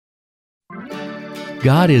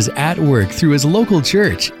God is at work through His local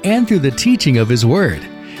church and through the teaching of His Word.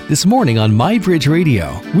 This morning on MyBridge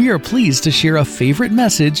Radio, we are pleased to share a favorite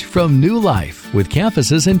message from New Life with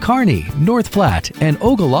campuses in Kearney, North Platte, and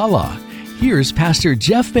Ogallala. Here's Pastor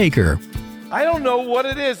Jeff Baker. I don't know what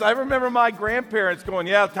it is. I remember my grandparents going,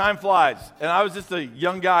 yeah, time flies. And I was just a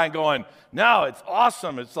young guy going, no, it's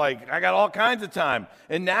awesome. It's like I got all kinds of time.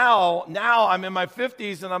 And now I'm in my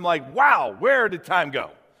 50s and I'm like, wow, where did time go?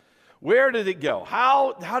 Where did it go?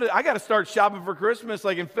 How did I got to start shopping for Christmas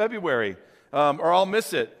like in February or I'll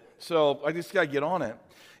miss it. So I just got to get on it.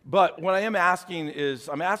 But what I am asking is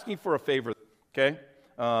I'm asking for a favor, okay?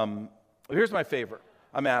 Here's my favor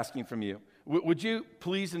I'm asking from you. Would you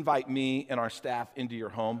please invite me and our staff into your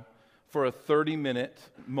home for a 30-minute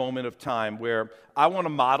moment of time where I want to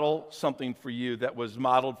model something for you that was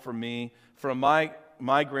modeled for me, from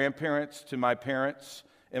my grandparents to my parents,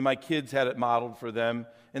 and my kids had it modeled for them.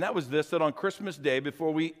 And that was this, that on Christmas Day,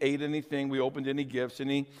 before we ate anything, we opened any gifts,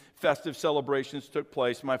 any festive celebrations took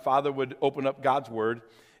place, my father would open up God's Word,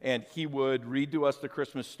 and he would read to us the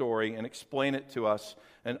Christmas story and explain it to us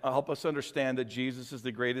and help us understand that Jesus is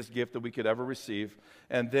the greatest gift that we could ever receive.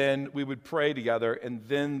 And then we would pray together, and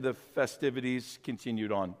then the festivities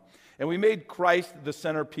continued on. And we made Christ the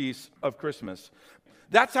centerpiece of Christmas.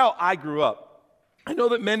 That's how I grew up. I know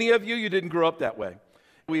that many of you didn't grow up that way.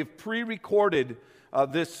 We have pre-recorded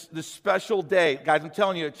this special day. Guys, I'm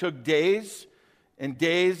telling you, it took days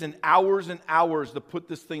and hours to put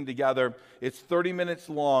this thing together. It's 30 minutes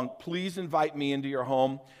long. Please invite me into your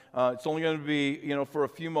home. It's only going to be, for a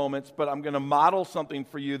few moments, but I'm going to model something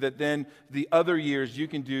for you that then the other years you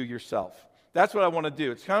can do yourself. That's what I want to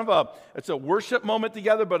do. It's kind of a worship moment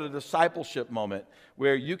together, but a discipleship moment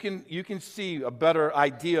where you can see a better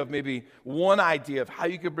idea of maybe one idea of how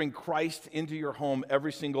you could bring Christ into your home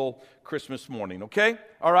every single Christmas morning, okay?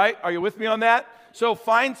 All right? Are you with me on that? So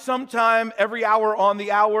find some time every hour on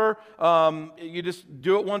the hour. You just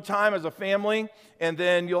do it one time as a family, and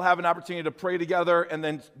then you'll have an opportunity to pray together and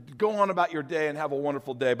then go on about your day and have a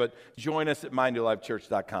wonderful day. But join us at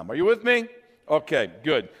mynewlifechurch.com. Are you with me? Okay,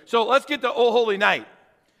 good. So let's get to O Holy Night.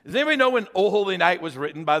 Does anybody know when O Holy Night was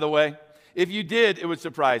written, by the way? If you did, it would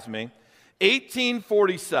surprise me.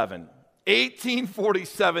 1847.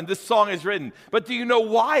 1847, this song is written. But do you know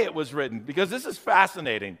why it was written? Because this is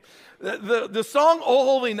fascinating. The song O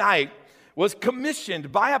Holy Night was commissioned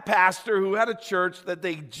by a pastor who had a church that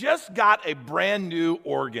they just got a brand new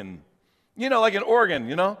organ. Like an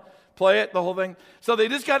organ, play it, the whole thing. So they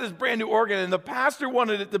just got this brand new organ, and the pastor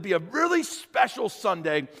wanted it to be a really special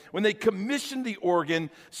Sunday when they commissioned the organ.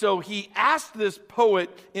 So he asked this poet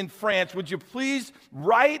in France, would you please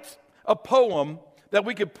write a poem that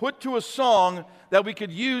we could put to a song that we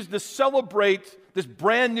could use to celebrate this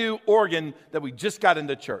brand new organ that we just got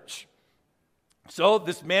into church. So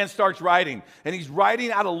this man starts writing, and he's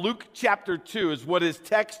writing out of Luke chapter 2 is what his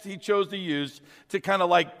text he chose to use to kind of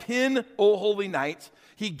like pin O Holy Night.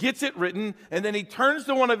 He gets it written, and then he turns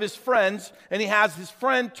to one of his friends, and he has his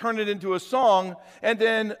friend turn it into a song. And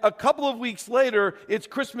then a couple of weeks later, it's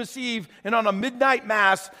Christmas Eve, and on a midnight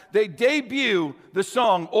mass, they debut the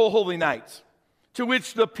song O Holy Night, to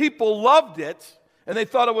which the people loved it, and they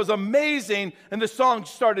thought it was amazing, and the song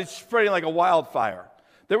started spreading like a wildfire.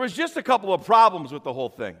 There was just a couple of problems with the whole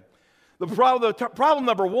thing. The problem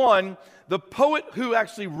number one, the poet who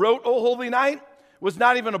actually wrote O Holy Night was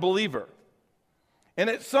not even a believer. And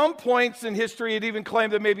at some points in history, it even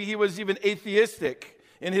claimed that maybe he was even atheistic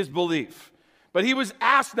in his belief. But he was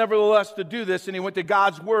asked, nevertheless, to do this, and he went to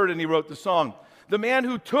God's Word and he wrote the song. The man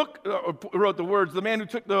who wrote the words, the man who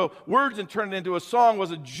took the words and turned it into a song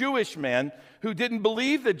was a Jewish man who didn't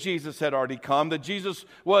believe that Jesus had already come, that Jesus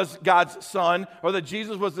was God's son, or that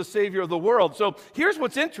Jesus was the Savior of the world. So here's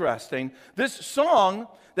what's interesting. This song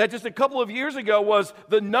that just a couple of years ago was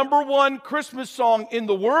the #1 Christmas song in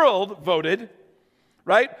the world, voted,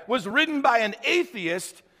 right, was written by an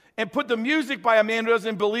atheist and put the music by a man who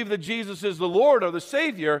doesn't believe that Jesus is the Lord or the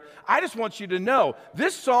Savior. I just want you to know,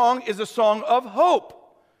 this song is a song of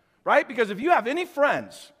hope, right? Because if you have any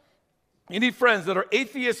friends that are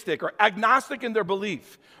atheistic or agnostic in their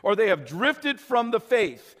belief, or they have drifted from the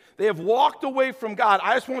faith, they have walked away from God,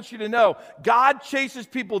 I just want you to know, God chases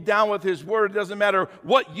people down with His Word. It doesn't matter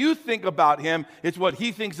what you think about Him, it's what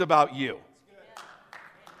He thinks about you.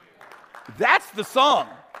 That's the song.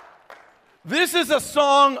 This is a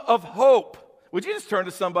song of hope. Would you just turn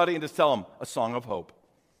to somebody and just tell them, a song of hope?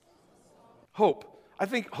 Hope. I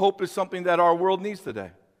think hope is something that our world needs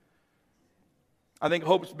today. I think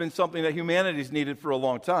hope's been something that humanity's needed for a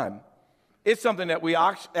long time. It's something that we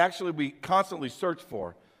constantly search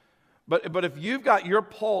for. But if you've got your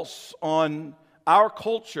pulse on our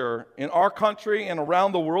culture, in our country and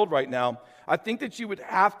around the world right now, I think that you would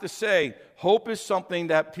have to say hope is something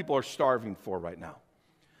that people are starving for right now.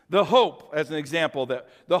 The hope, as an example, that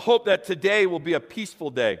the hope that today will be a peaceful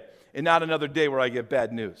day and not another day where I get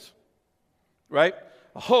bad news, right?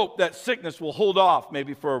 A hope that sickness will hold off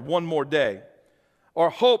maybe for one more day, or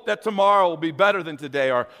hope that tomorrow will be better than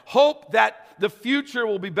today, or hope that the future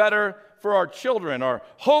will be better for our children, or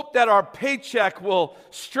hope that our paycheck will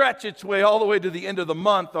stretch its way all the way to the end of the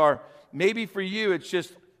month, or maybe for you it's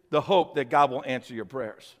just the hope that God will answer your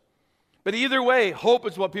prayers. But either way, hope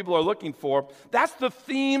is what people are looking for. That's the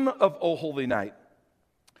theme of O Holy Night.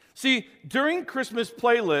 See, during Christmas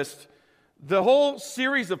playlist, the whole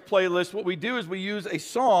series of playlists, what we do is we use a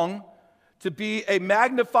song to be a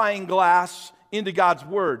magnifying glass into God's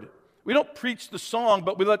Word. We don't preach the song,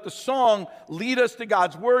 but we let the song lead us to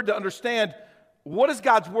God's Word to understand what does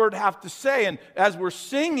God's Word have to say. And as we're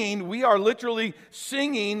singing, we are literally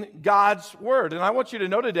singing God's Word. And I want you to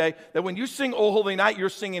know today that when you sing O Holy Night, you're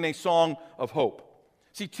singing a song of hope.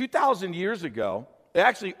 See, 2,000 years ago,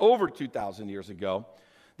 actually over 2,000 years ago,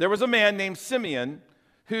 there was a man named Simeon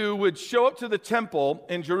who would show up to the temple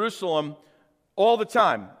in Jerusalem all the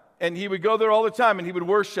time. And he would go there all the time, and he would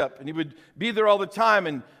worship, and he would be there all the time,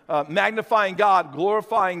 and magnifying God,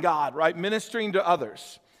 glorifying God, right, ministering to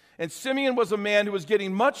others. And Simeon was a man who was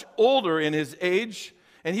getting much older in his age,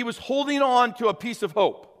 and he was holding on to a piece of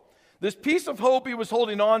hope. This piece of hope he was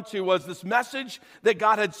holding on to was this message that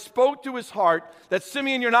God had spoke to his heart, that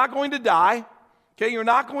Simeon, you're not going to die. Okay, you're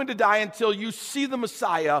not going to die until you see the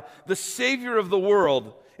Messiah, the Savior of the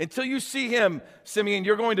world. Until you see him, Simeon,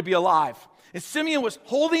 you're going to be alive. And Simeon was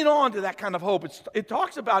holding on to that kind of hope. It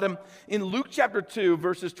talks about him in Luke chapter 2,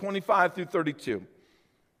 verses 25 through 32.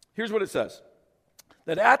 Here's what it says.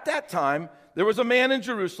 That at that time, there was a man in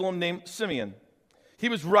Jerusalem named Simeon. He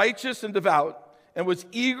was righteous and devout and was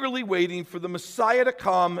eagerly waiting for the Messiah to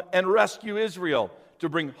come and rescue Israel, to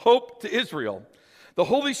bring hope to Israel. The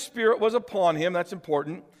Holy Spirit was upon him, that's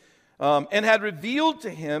important, and had revealed to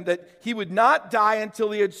him that he would not die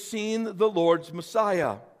until he had seen the Lord's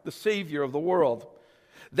Messiah, the Savior of the world.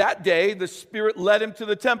 That day, the Spirit led him to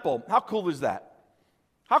the temple. How cool is that?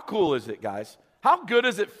 How cool is it, guys? How good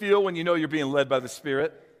does it feel when you know you're being led by the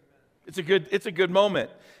Spirit? It's a good moment.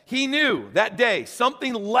 He knew that day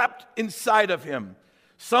something leapt inside of him.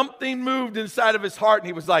 Something moved inside of his heart, and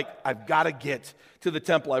he was like, I've got to get to the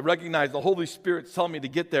temple. I recognize the Holy Spirit's telling me to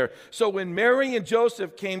get there. So when Mary and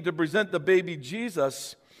Joseph came to present the baby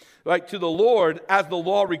Jesus, right, to the Lord, as the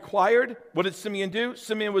law required, what did Simeon do?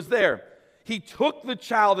 Simeon was there. He took the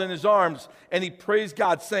child in his arms, and he praised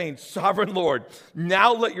God, saying, Sovereign Lord,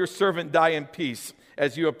 now let your servant die in peace,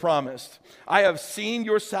 as you have promised. I have seen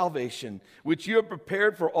your salvation, which you have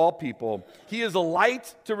prepared for all people. He is a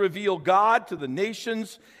light to reveal God to the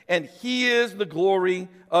nations, and he is the glory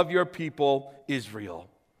of your people, Israel.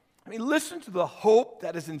 I mean, listen to the hope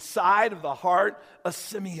that is inside of the heart of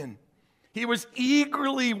Simeon. He was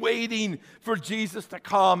eagerly waiting for Jesus to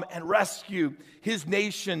come and rescue his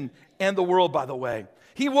nation and the world, by the way.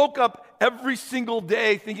 He woke up every single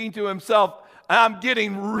day thinking to himself, I'm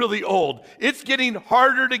getting really old. It's getting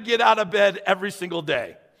harder to get out of bed every single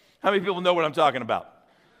day. How many people know what I'm talking about?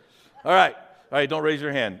 All right, don't raise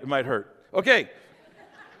your hand. It might hurt. Okay,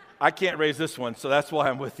 I can't raise this one, so that's why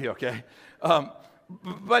I'm with you, okay?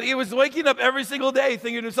 But he was waking up every single day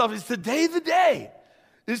thinking to himself, is today the day?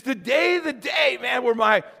 Is today the day, man, where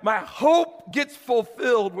my hope gets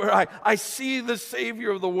fulfilled, where I see the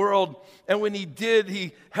Savior of the world? And when he did,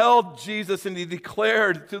 he held Jesus and he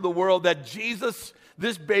declared to the world that Jesus,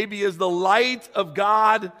 this baby, is the light of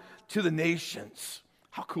God to the nations.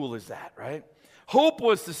 How cool is that, right? Hope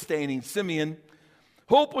was sustaining Simeon.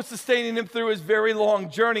 Hope was sustaining him through his very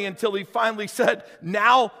long journey until he finally said,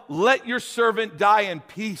 now let your servant die in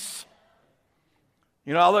peace.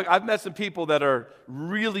 You know, look, I've met some people that are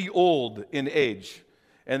really old in age,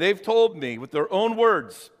 and they've told me with their own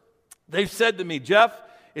words, they've said to me, Jeff,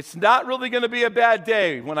 it's not really going to be a bad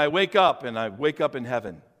day when I wake up and I wake up in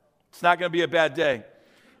heaven. It's not going to be a bad day.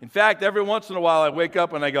 In fact, every once in a while I wake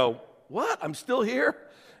up and I go, what? I'm still here?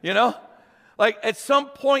 You know? Like at some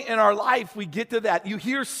point in our life, we get to that. You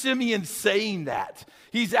hear Simeon saying that.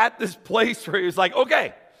 He's at this place where he's like,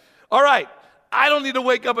 okay, all right, I don't need to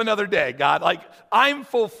wake up another day, God. Like, I'm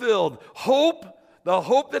fulfilled. Hope, the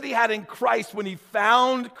hope that he had in Christ, when he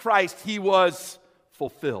found Christ, he was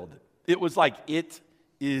fulfilled. It was like, it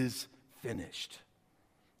is finished.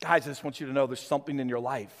 Guys, I just want you to know there's something in your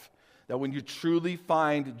life that when you truly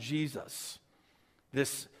find Jesus,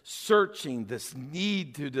 this searching, this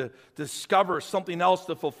need to discover something else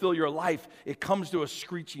to fulfill your life, it comes to a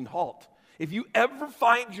screeching halt. If you ever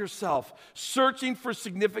find yourself searching for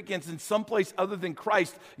significance in someplace other than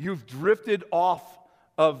Christ, you've drifted off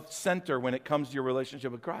of center when it comes to your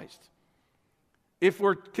relationship with Christ. If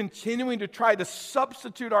we're continuing to try to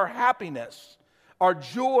substitute our happiness, our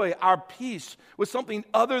joy, our peace with something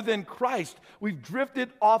other than Christ, we've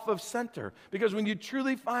drifted off of center. Because when you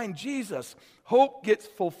truly find Jesus, hope gets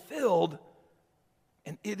fulfilled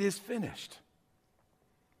and it is finished.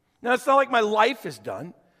 Now, it's not like my life is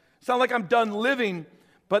done. It's not like I'm done living,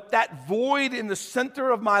 but that void in the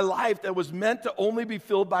center of my life that was meant to only be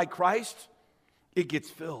filled by Christ, it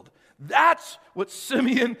gets filled. That's what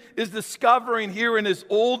Simeon is discovering here in his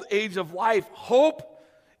old age of life. Hope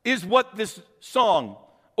is what this song,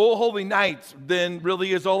 O Holy Night, then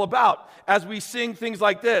really is all about. As we sing things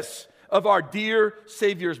like this, of our dear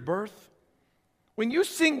Savior's birth. When you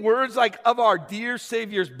sing words like of our dear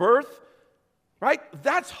Savior's birth, right?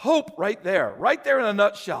 That's hope right there in a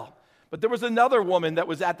nutshell. But there was another woman that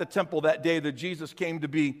was at the temple that day that Jesus came to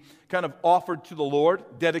be kind of offered to the Lord,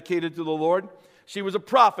 dedicated to the Lord. She was a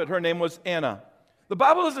prophet. Her name was Anna. The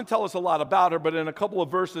Bible doesn't tell us a lot about her, but in a couple of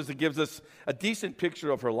verses it gives us a decent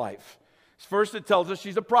picture of her life. First, it tells us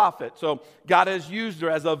she's a prophet. So God has used her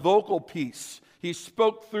as a vocal piece. He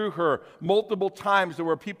spoke through her multiple times to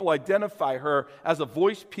where people identify her as a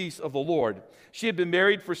voice piece of the Lord. She had been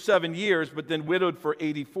married for 7 years, but then widowed for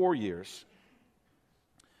 84 years.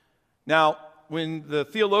 Now, when the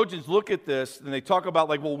theologians look at this, and they talk about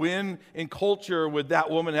like, well, when in culture would that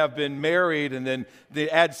woman have been married? And then they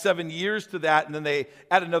add 7 years to that, and then they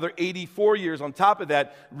add another 84 years on top of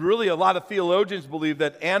that. Really, a lot of theologians believe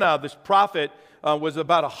that Anna, this prophet, was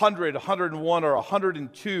about 100, 101, or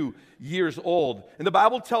 102 years old. And the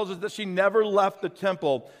Bible tells us that she never left the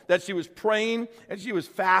temple, that she was praying and she was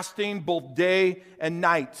fasting both day and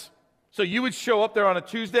night. So you would show up there on a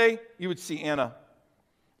Tuesday, you would see Anna.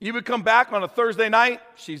 You would come back on a Thursday night,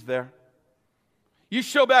 she's there. You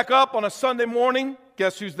show back up on a Sunday morning,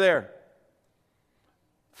 guess who's there?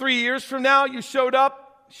 3 years from now, you showed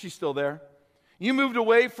up, she's still there. You moved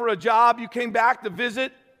away for a job, you came back to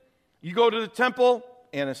visit, you go to the temple,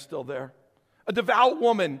 Anna's still there. A devout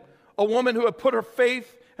woman, a woman who had put her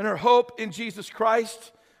faith and her hope in Jesus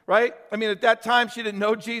Christ, right? I mean, at that time, she didn't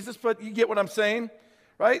know Jesus, but you get what I'm saying,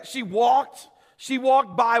 right? She walked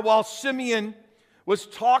by while Simeon was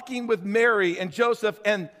talking with Mary and Joseph,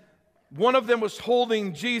 and one of them was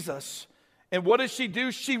holding Jesus. And what does she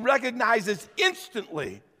do? She recognizes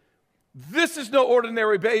instantly, this is no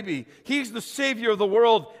ordinary baby. He's the Savior of the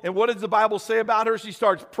world. And what does the Bible say about her? She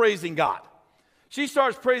starts praising God. She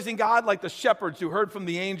starts praising God like the shepherds who heard from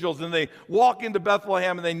the angels, and they walk into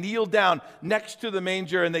Bethlehem and they kneel down next to the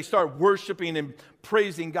manger and they start worshiping and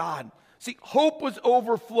praising God. See, hope was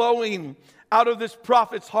overflowing out of this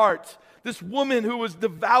prophet's heart. This woman who was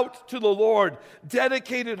devout to the Lord,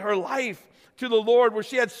 dedicated her life to the Lord, where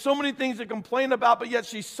she had so many things to complain about, but yet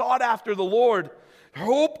she sought after the Lord.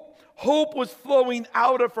 Hope was flowing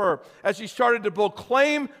out of her as she started to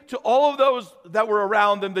proclaim to all of those that were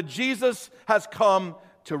around them that Jesus has come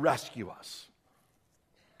to rescue us.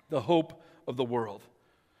 The hope of the world.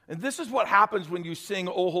 And this is what happens when you sing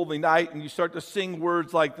O Holy Night and you start to sing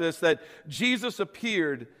words like this, that Jesus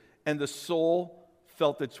appeared and the soul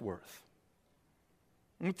felt its worth.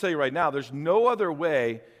 I'm going to tell you right now, there's no other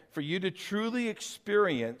way for you to truly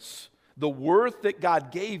experience the worth that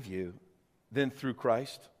God gave you than through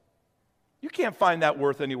Christ. You can't find that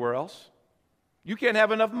worth anywhere else. You can't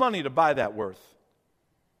have enough money to buy that worth.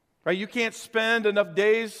 Right? You can't spend enough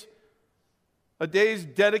days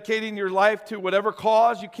dedicating your life to whatever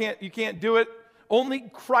cause. You can't do it. Only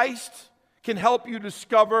Christ can help you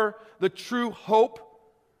discover the true hope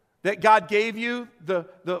that God gave you,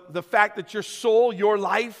 the fact that your soul, your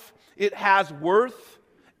life, it has worth.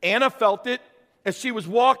 Anna felt it as she was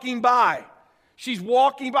walking by. She's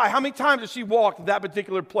walking by. How many times has she walked that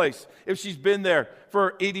particular place if she's been there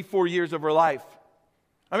for 84 years of her life?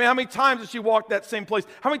 I mean, how many times has she walked that same place?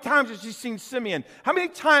 How many times has she seen Simeon? How many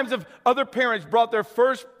times have other parents brought their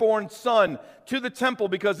firstborn son to the temple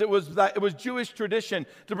because it was Jewish tradition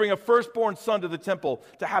to bring a firstborn son to the temple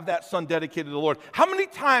to have that son dedicated to the Lord? How many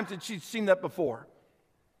times had she seen that before?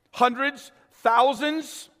 Hundreds?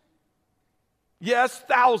 Thousands? Yes,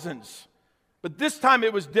 thousands. But this time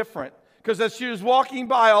it was different because as she was walking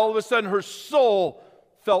by, all of a sudden her soul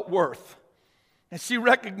felt worth. And she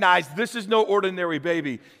recognized this is no ordinary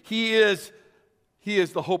baby. He is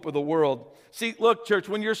the hope of the world. See, look, church,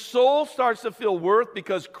 when your soul starts to feel worth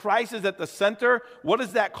because Christ is at the center, what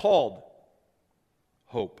is that called?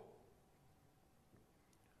 Hope.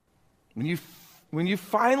 When you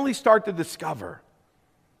finally start to discover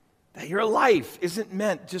That your life isn't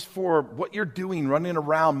meant just for what you're doing, running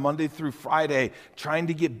around Monday through Friday, trying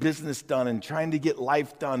to get business done and trying to get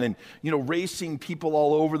life done and, racing people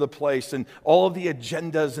all over the place and all of the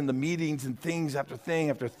agendas and the meetings and things after thing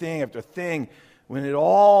after thing after thing. When it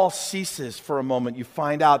all ceases for a moment, you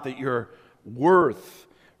find out that your worth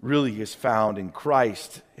really is found in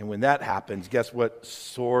Christ. And when that happens, guess what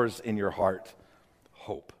soars in your heart?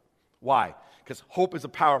 Hope. Why? Because hope is a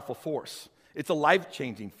powerful force. It's a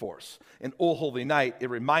life-changing force. In O Holy Night, it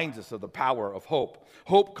reminds us of the power of hope.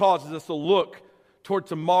 Hope causes us to look toward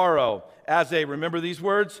tomorrow as remember these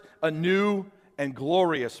words, a new and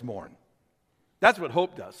glorious morn. That's what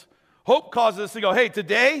hope does. Hope causes us to go, hey,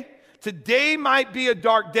 today might be a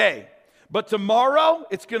dark day, but tomorrow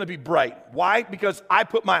it's going to be bright. Why? Because I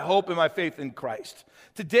put my hope and my faith in Christ.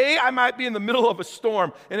 Today I might be in the middle of a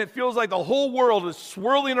storm and it feels like the whole world is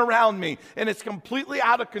swirling around me and it's completely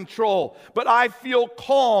out of control. But I feel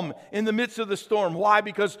calm in the midst of the storm. Why?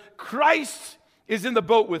 Because Christ is in the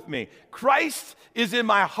boat with me. Christ is in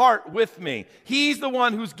my heart with me. He's the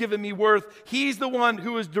one who's given me worth. He's the one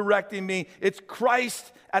who is directing me. It's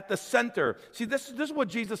Christ at the center. See, this is what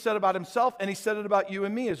Jesus said about himself, and he said it about you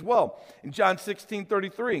and me as well. In John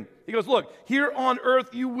 16:33, he goes, look, here on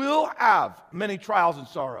earth you will have many trials and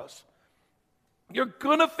sorrows. You're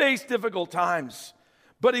going to face difficult times.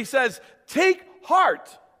 But he says, take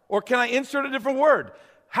heart, or can I insert a different word?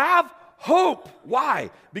 Have hope.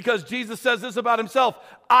 Why? Because Jesus says this about himself,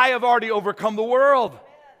 I have already overcome the world.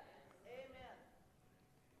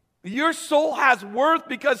 Amen. Your soul has worth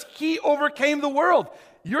because he overcame the world.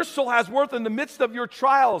 Your soul has worth in the midst of your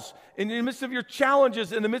trials, in the midst of your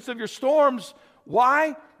challenges, in the midst of your storms.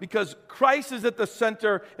 Why? Because Christ is at the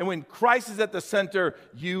center, and when Christ is at the center,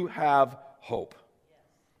 you have hope.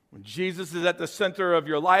 When Jesus is at the center of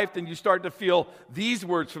your life, then you start to feel these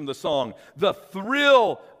words from the song, the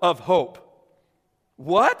thrill of hope.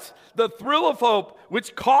 What? The thrill of hope,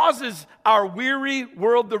 which causes our weary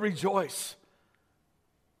world to rejoice.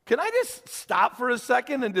 Can I just stop for a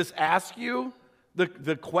second and just ask you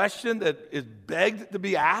the question that is begged to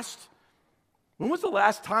be asked? When was the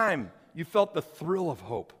last time you felt the thrill of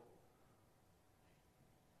hope?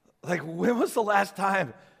 Like, when was the last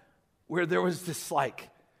time where there was this, like,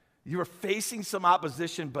 you were facing some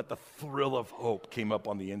opposition, but the thrill of hope came up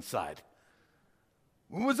on the inside?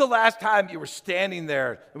 When was the last time you were standing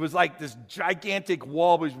there? It was like this gigantic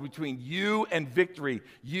wall was between you and victory,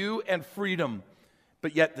 you and freedom,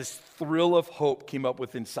 but yet this thrill of hope came up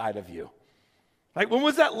with inside of you. Like, when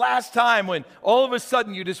was that last time when all of a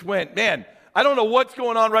sudden you just went, man, I don't know what's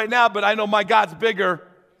going on right now, but I know my God's bigger.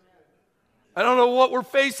 I don't know what we're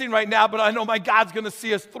facing right now, but I know my God's going to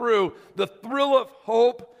see us through. The thrill of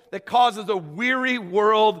hope that causes a weary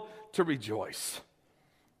world to rejoice.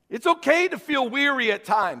 It's okay to feel weary at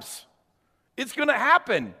times. It's going to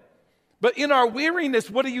happen. But in our weariness,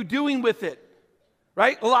 what are you doing with it?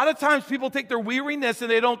 Right? A lot of times people take their weariness and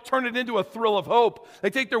they don't turn it into a thrill of hope. They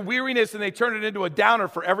take their weariness and they turn it into a downer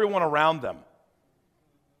for everyone around them.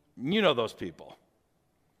 You know those people.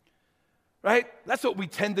 Right? That's what we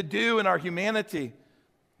tend to do in our humanity.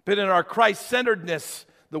 But in our Christ-centeredness,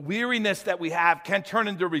 the weariness that we have can turn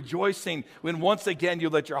into rejoicing when once again you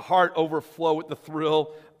let your heart overflow with the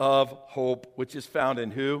thrill of hope, which is found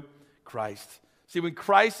in who? Christ. See, when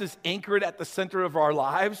Christ is anchored at the center of our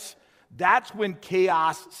lives, that's when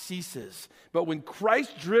chaos ceases. But when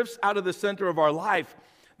Christ drifts out of the center of our life,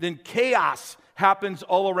 then chaos happens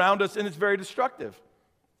all around us and it's very destructive.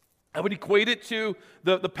 I would equate it to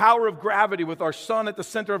the power of gravity with our sun at the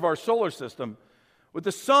center of our solar system. With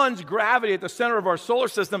the sun's gravity at the center of our solar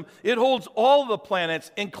system, it holds all of the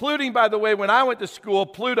planets, including, by the way, when I went to school,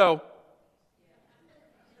 Pluto.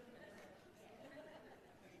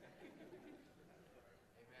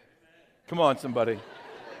 Come on, somebody.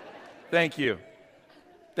 Thank you.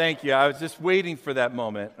 Thank you. I was just waiting for that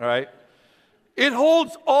moment, all right? It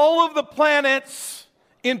holds all of the planets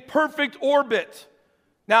in perfect orbit.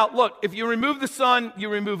 Now, look, if you remove the sun, you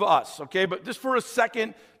remove us, okay? But just for a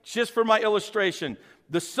second, just for my illustration,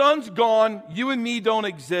 the sun's gone, you and me don't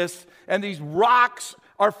exist, and these rocks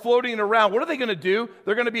are floating around. What are they going to do?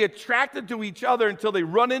 They're going to be attracted to each other until they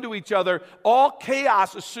run into each other. All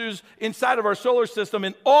chaos ensues inside of our solar system,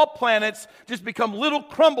 and all planets just become little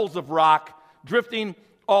crumbles of rock drifting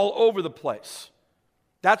all over the place.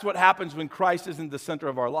 That's what happens when Christ isn't the center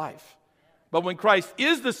of our life. But when Christ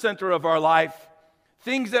is the center of our life,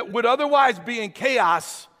 things that would otherwise be in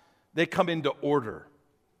chaos, they come into order.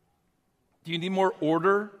 Do you need more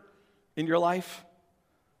order in your life?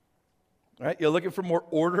 Right? You're looking for more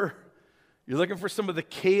order. You're looking for some of the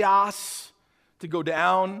chaos to go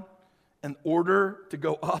down in order to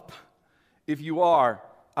go up? If you are,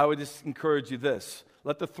 I would just encourage you this.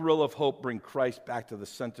 Let the thrill of hope bring Christ back to the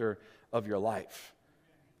center of your life.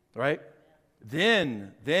 Right?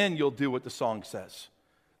 Then you'll do what the song says.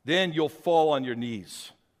 Then you'll fall on your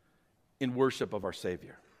knees in worship of our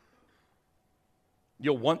Savior.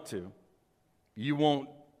 You'll want to. You won't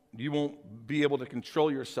be able to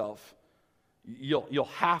control yourself. You'll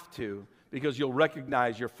have to, because you'll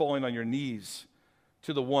recognize you're falling on your knees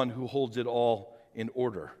to the one who holds it all in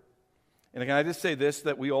order. And can I just say this,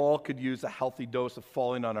 that we all could use a healthy dose of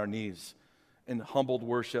falling on our knees in humbled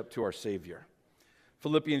worship to our Savior.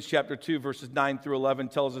 Philippians chapter 2, verses 9 through 11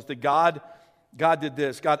 tells us that God did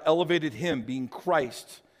this. God elevated him, being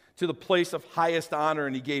Christ, to the place of highest honor,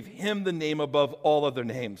 and he gave him the name above all other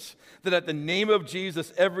names, that at the name of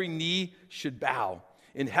Jesus every knee should bow,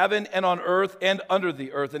 in heaven and on earth and under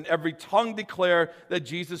the earth, and every tongue declare that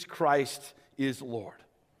Jesus Christ is Lord.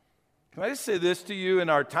 Can I just say this to you in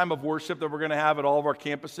our time of worship that we're going to have at all of our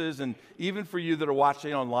campuses, and even for you that are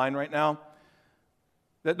watching online right now,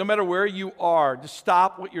 that no matter where you are, just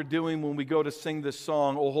stop what you're doing when we go to sing this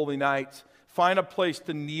song, O Holy Night. Find a place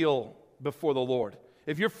to kneel before the Lord.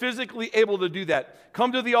 If you're physically able to do that,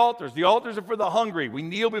 come to the altars. The altars are for the hungry. We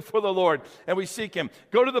kneel before the Lord and we seek him.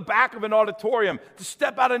 Go to the back of an auditorium. Just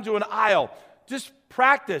step out into an aisle. Just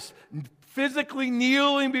practice physically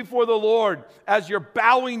kneeling before the Lord as you're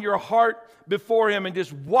bowing your heart before him, and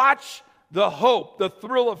just watch the hope, the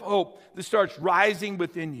thrill of hope that starts rising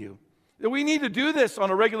within you. We need to do this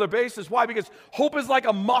on a regular basis. Why? Because hope is like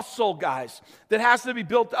a muscle, guys, that has to be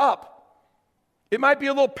built up. It might be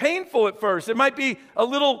a little painful at first. It might be a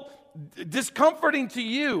little discomforting to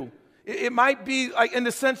you. It might be like in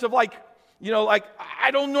the sense of like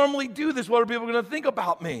I don't normally do this. What are people going to think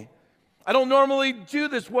about me? I don't normally do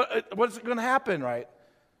this. What's going to happen, right?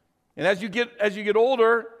 And as you get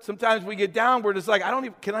older, sometimes we get down. We're just like,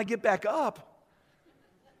 can I get back up?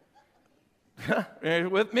 Are you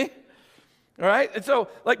with me? All right? And so,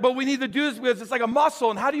 but we need to do this because it's like a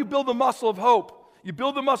muscle. And how do you build the muscle of hope? You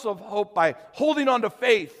build the muscle of hope by holding on to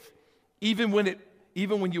faith even when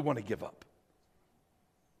you want to give up.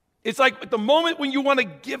 It's like at the moment when you want to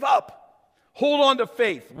give up, hold on to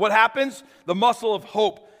faith. What happens? The muscle of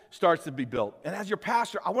hope starts to be built. And as your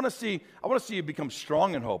pastor, I want to see you become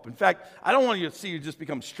strong in hope. In fact, I don't want you to see you just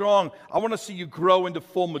become strong. I want to see you grow into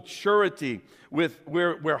full maturity with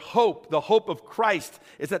where hope, the hope of Christ,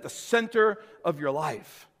 is at the center of your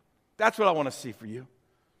life. That's what I want to see for you.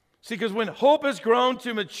 See, because when hope has grown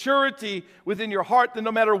to maturity within your heart, then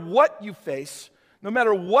no matter what you face, no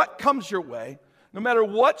matter what comes your way, no matter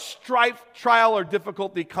what strife, trial, or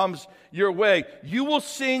difficulty comes your way, you will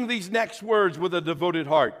sing these next words with a devoted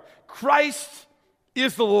heart. Christ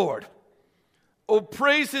is the Lord. Oh,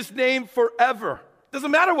 praise his name forever.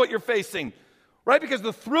 Doesn't matter what you're facing, right? Because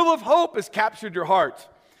the thrill of hope has captured your heart.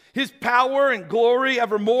 His power and glory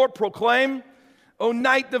evermore proclaim. O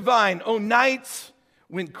night divine, O nights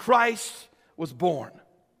when Christ was born.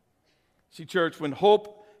 See, church, when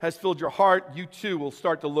hope has filled your heart, you too will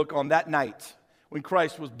start to look on that night when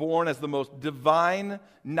Christ was born as the most divine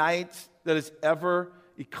night that has ever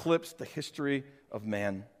eclipsed the history of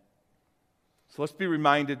man. So let's be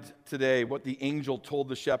reminded today what the angel told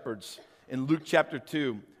the shepherds in Luke chapter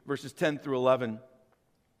 2, verses 10 through 11.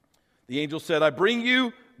 The angel said, I bring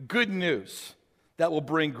you good news that will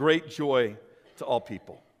bring great joy to all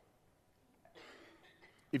people.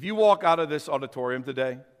 If you walk out of this auditorium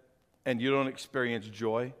today and you don't experience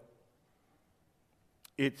joy,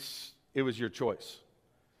 it was your choice.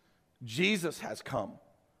 Jesus has come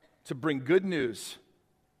to bring good news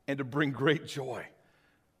and to bring great joy.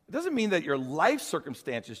 It doesn't mean that your life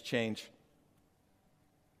circumstances change.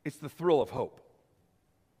 It's the thrill of hope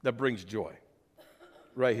that brings joy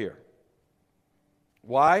right here.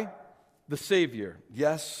 Why? The Savior,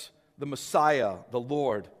 yes, the Messiah, the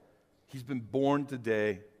Lord, he's been born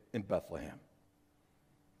today in Bethlehem.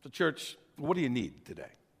 So church, what do you need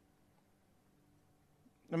today?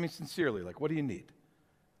 I mean, sincerely, what do you need?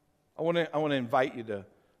 I want to invite you to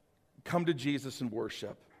come to Jesus and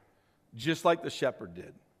worship, just like the shepherd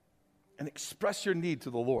did, and express your need to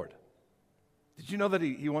the Lord. Did you know that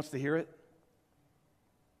he wants to hear it?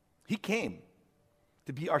 He came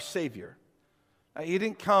to be our Savior. Now, he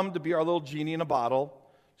didn't come to be our little genie in a bottle.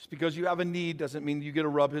 Just because you have a need doesn't mean you get to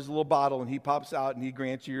rub his little bottle and he pops out and he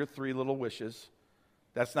grants you your 3 little wishes.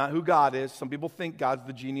 That's not who God is. Some people think God's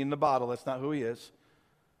the genie in the bottle. That's not who he is.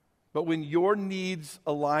 But when your needs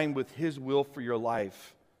align with his will for your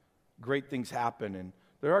life, great things happen. And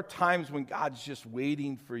there are times when God's just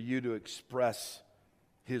waiting for you to express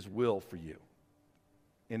his will for you.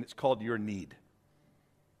 And it's called your need.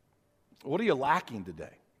 What are you lacking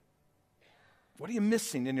today? What are you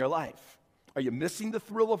missing in your life? Are you missing the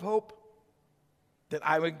thrill of hope? Then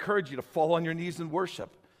I would encourage you to fall on your knees and worship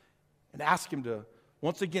and ask Him to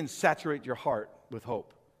once again saturate your heart with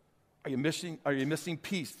hope. Are you missing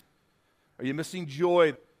peace? Are you missing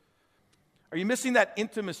joy? Are you missing that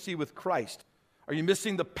intimacy with Christ? Are you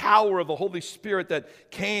missing the power of the Holy Spirit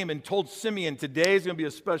that came and told Simeon, today is going to be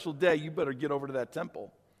a special day, you better get over to that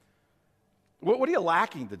temple? What are you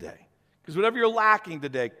lacking today? Because whatever you're lacking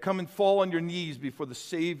today, come and fall on your knees before the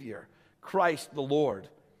Savior, Christ the Lord,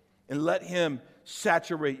 and let Him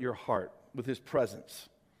saturate your heart with His presence.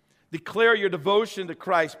 Declare your devotion to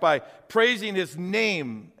Christ by praising His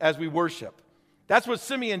name as we worship. That's what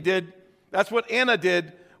Simeon did. That's what Anna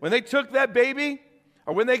did. When they took that baby,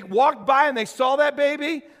 or when they walked by and they saw that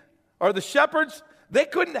baby, or the shepherds, they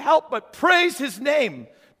couldn't help but praise His name.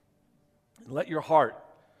 And let your heart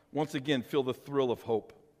once again feel the thrill of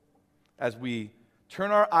hope as we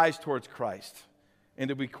turn our eyes towards Christ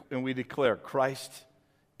and we declare, Christ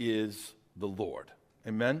is the Lord.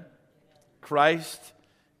 Amen? Christ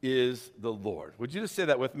is the Lord. Would you just say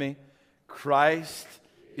that with me? Christ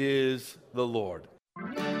is the Lord.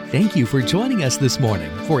 Thank you for joining us this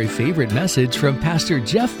morning for a favorite message from Pastor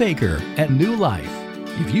Jeff Baker at New Life.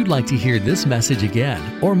 If you'd like to hear this message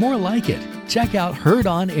again or more like it, check out Heard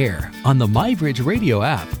on Air on the MyBridge Radio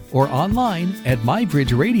app or online at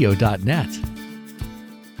mybridgeradio.net.